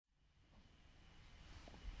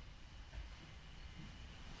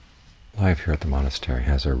Life here at the monastery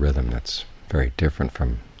has a rhythm that's very different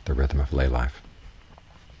from the rhythm of lay life.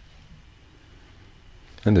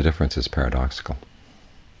 And the difference is paradoxical.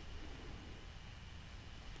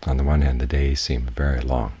 On the one hand, the days seem very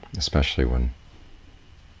long, especially when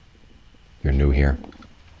you're new here,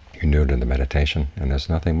 you're new to the meditation, and there's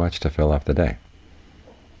nothing much to fill up the day.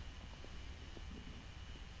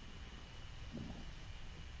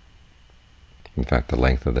 In fact, the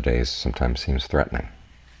length of the days sometimes seems threatening.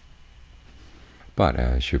 But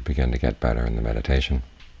as you begin to get better in the meditation,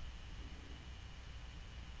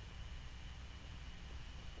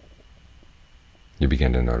 you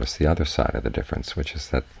begin to notice the other side of the difference, which is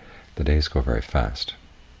that the days go very fast,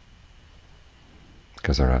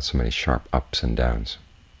 because there are not so many sharp ups and downs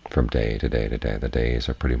from day to day to day. The days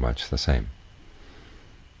are pretty much the same.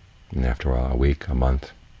 And after a while, a week, a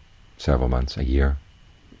month, several months, a year,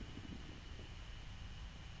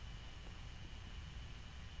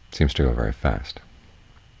 seems to go very fast.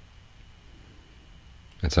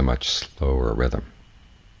 It's a much slower rhythm.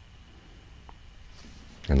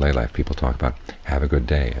 In lay life, people talk about have a good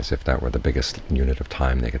day as if that were the biggest unit of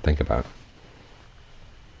time they could think about.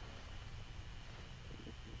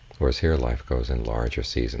 Whereas here, life goes in larger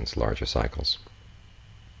seasons, larger cycles.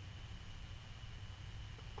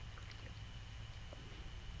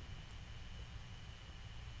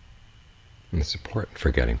 And it's important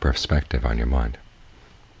for getting perspective on your mind,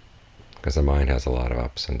 because the mind has a lot of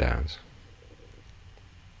ups and downs.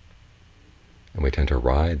 And we tend to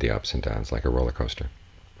ride the ups and downs like a roller coaster.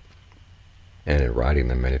 And in riding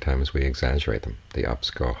them, many times we exaggerate them. The ups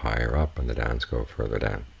go higher up and the downs go further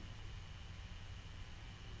down.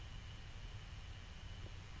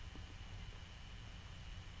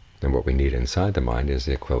 And what we need inside the mind is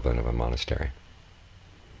the equivalent of a monastery.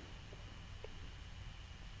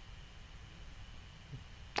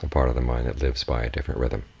 A part of the mind that lives by a different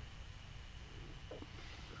rhythm,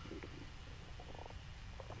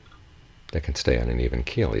 that can stay on an even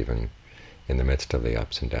keel, even in the midst of the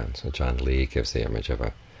ups and downs. So John Lee gives the image of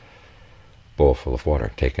a bowl full of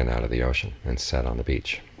water taken out of the ocean and set on the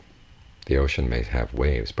beach. The ocean may have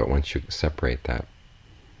waves, but once you separate that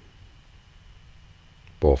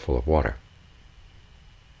bowl full of water,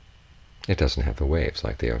 it doesn't have the waves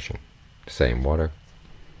like the ocean. Same water,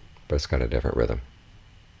 but it's got a different rhythm.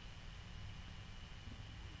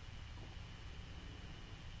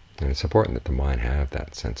 And it's important that the mind have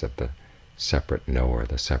that sense of the separate knower,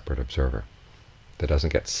 the separate observer, that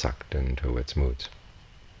doesn't get sucked into its moods.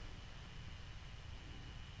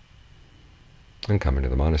 And coming to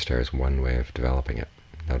the monastery is one way of developing it.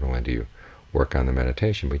 Not only do you work on the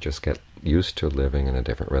meditation, but you just get used to living in a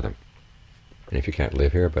different rhythm. And if you can't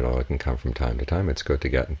live here, but all it can come from time to time, it's good to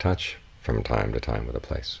get in touch from time to time with a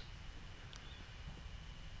place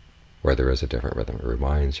where there is a different rhythm. It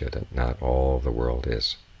reminds you that not all the world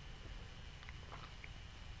is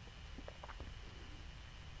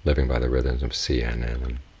living by the rhythms of CNN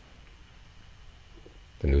and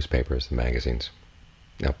the newspapers, the magazines,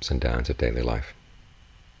 the ups and downs of daily life.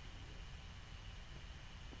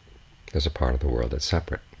 There's a part of the world that's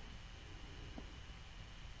separate.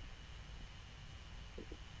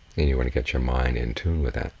 And you want to get your mind in tune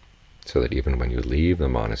with that, so that even when you leave the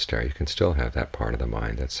monastery, you can still have that part of the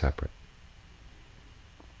mind that's separate,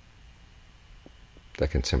 that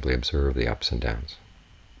can simply observe the ups and downs.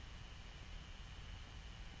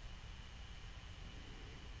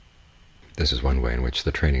 This is one way in which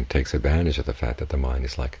the training takes advantage of the fact that the mind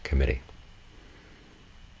is like a committee.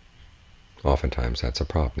 Oftentimes that's a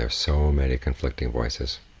problem. There's so many conflicting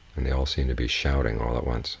voices, and they all seem to be shouting all at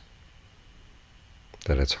once,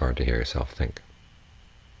 that it's hard to hear yourself think.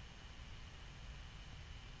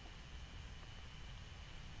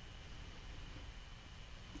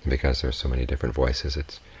 And because there's so many different voices,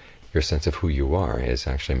 your sense of who you are is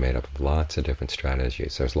actually made up of lots of different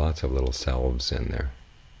strategies. There's lots of little selves in there.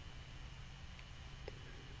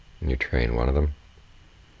 And you train one of them,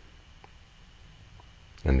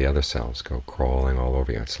 and the other selves go crawling all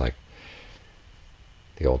over you. It's like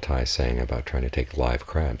the old Thai saying about trying to take live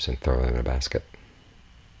crabs and throw them in a basket.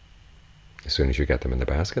 As soon as you get them in the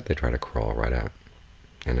basket, they try to crawl right out.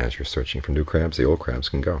 And as you're searching for new crabs, the old crabs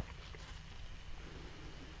can go.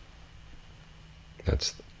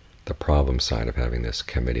 That's the problem side of having this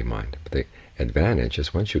committee mind. But the advantage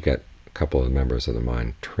is once you get a couple of members of the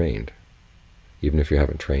mind trained, even if you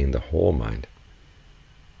haven't trained the whole mind,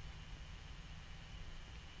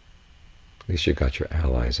 at least you've got your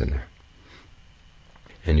allies in there.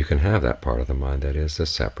 And you can have that part of the mind that is a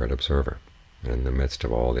separate observer in the midst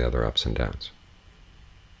of all the other ups and downs.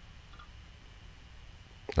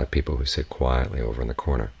 Like people who sit quietly over in the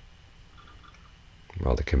corner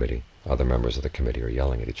while the committee other members of the committee are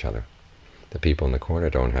yelling at each other. The people in the corner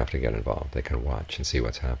don't have to get involved. They can watch and see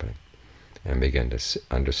what's happening and begin to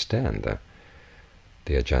understand the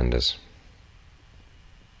agendas,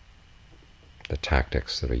 the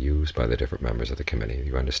tactics that are used by the different members of the committee.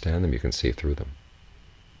 You understand them, you can see through them.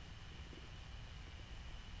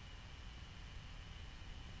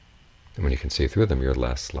 And when you can see through them, you're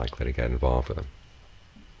less likely to get involved with them.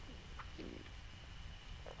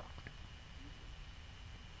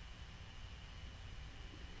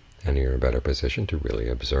 And you're in a better position to really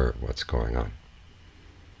observe what's going on.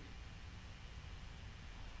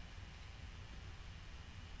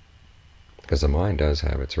 Because the mind does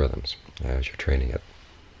have its rhythms as you're training it.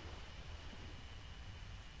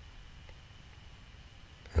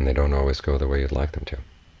 And they don't always go the way you'd like them to.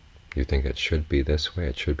 You think it should be this way,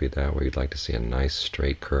 it should be that way. You'd like to see a nice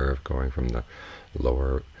straight curve going from the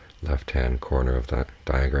lower left-hand corner of the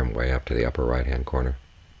diagram way up to the upper right-hand corner.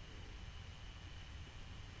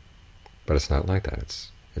 But it's not like that.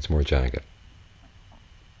 It's more jagged.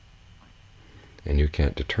 And you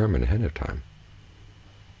can't determine ahead of time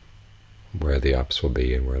where the ups will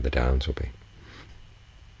be and where the downs will be.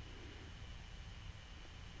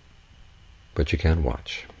 But you can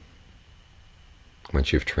watch.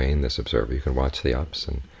 Once you've trained this observer, you can watch the ups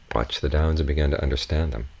and watch the downs and begin to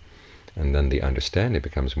understand them. And then the understanding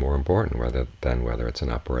becomes more important than whether it's an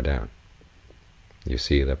up or a down. You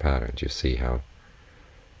see the patterns, you see how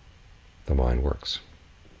the mind works.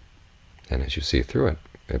 And as you see through it,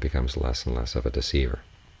 it becomes less and less of a deceiver.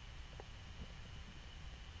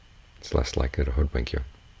 It's less likely to hoodwink you,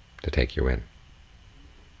 to take you in.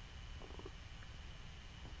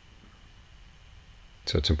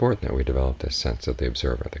 So it's important that we develop this sense of the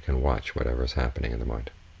observer that can watch whatever is happening in the mind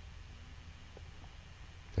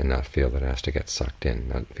and not feel that it has to get sucked in,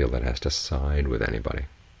 not feel that it has to side with anybody.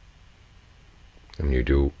 And you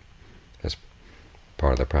do, as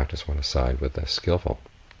part of the practice, want to side with the skillful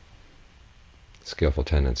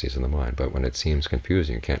tendencies in the mind. But when it seems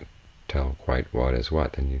confusing, you can't tell quite what is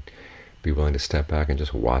what, then you be willing to step back and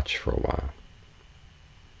just watch for a while.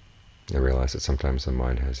 And realize that sometimes the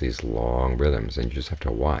mind has these long rhythms, and you just have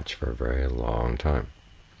to watch for a very long time.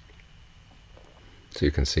 So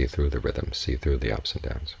you can see through the rhythms, see through the ups and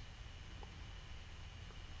downs.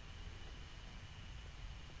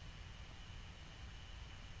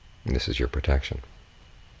 And this is your protection.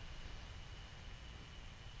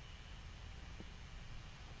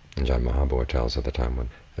 And Ajahn Mahabua tells of the time when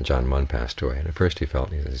Ajahn Mun passed away, and at first he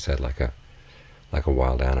felt, as he said, like a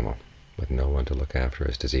wild animal, with no one to look after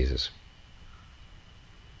his diseases.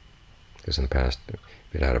 Because in the past, if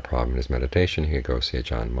he'd had a problem in his meditation, he could go see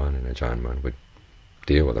Ajahn Mun, and Ajahn Mun would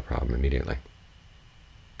deal with the problem immediately,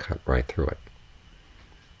 cut right through it.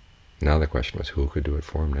 Now the question was, who could do it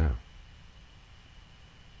for him now?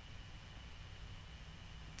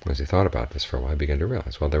 As he thought about this for a while, he began to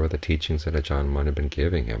realize, well, there were the teachings that Ajahn Mun had been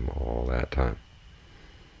giving him all that time.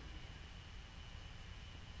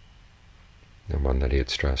 And one that he had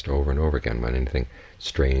stressed over and over again when anything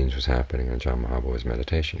strange was happening in Ajahn Mahabua's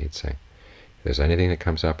meditation, he'd say, if there's anything that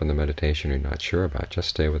comes up in the meditation you're not sure about, just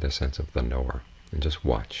stay with a sense of the knower and just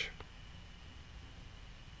watch.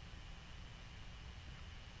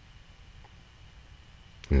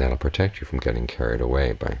 And that'll protect you from getting carried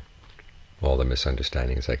away by all the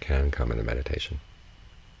misunderstandings that can come in the meditation.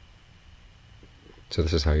 So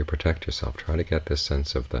this is how you protect yourself. Try to get this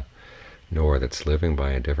sense of the knower that's living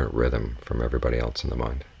by a different rhythm from everybody else in the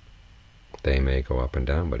mind. They may go up and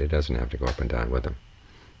down, but it doesn't have to go up and down with them.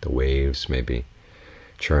 The waves may be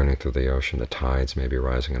churning through the ocean, the tides may be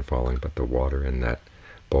rising and falling, but the water in that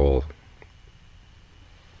bowl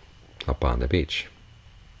up on the beach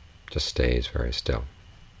just stays very still.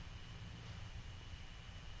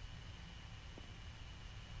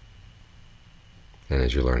 And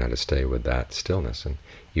as you learn how to stay with that stillness, and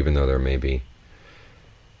even though there may be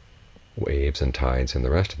waves and tides in the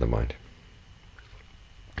rest of the mind,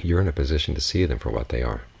 you're in a position to see them for what they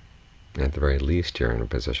are. And at the very least, you're in a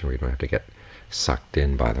position where you don't have to get sucked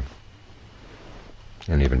in by them.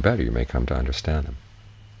 And even better, you may come to understand them,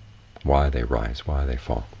 why they rise, why they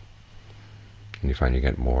fall. And you find you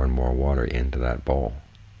get more and more water into that bowl.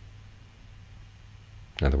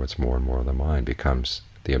 In other words, more and more of the mind becomes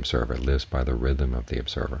the observer, lives by the rhythm of the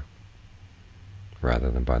observer,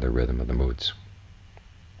 rather than by the rhythm of the moods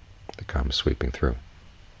that come sweeping through.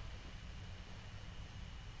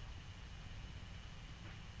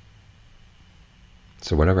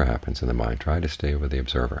 So whatever happens in the mind, try to stay with the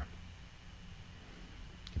observer.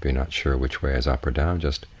 If you're not sure which way is up or down,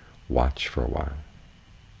 just watch for a while.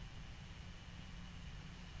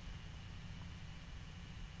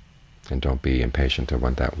 And don't be impatient and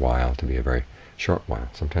want that while to be a very short while.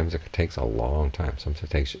 Sometimes it takes a long time.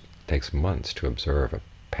 Sometimes it takes months to observe a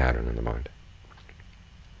pattern in the mind.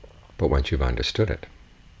 But once you've understood it,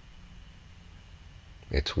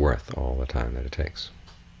 it's worth all the time that it takes.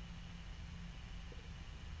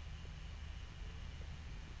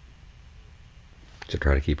 So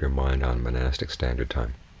try to keep your mind on monastic standard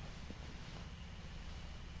time,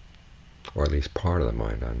 or at least part of the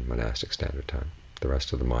mind on monastic standard time. The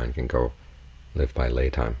rest of the mind can go live by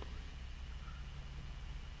lay time.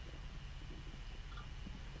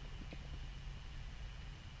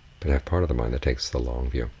 But have part of the mind that takes the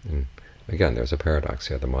long view. And again, there's a paradox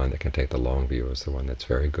here. The mind that can take the long view is the one that's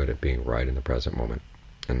very good at being right in the present moment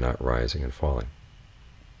and not rising and falling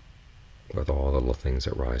with all the little things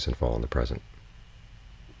that rise and fall in the present.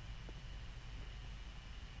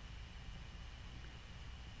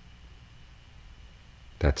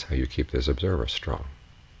 That's how you keep this observer strong.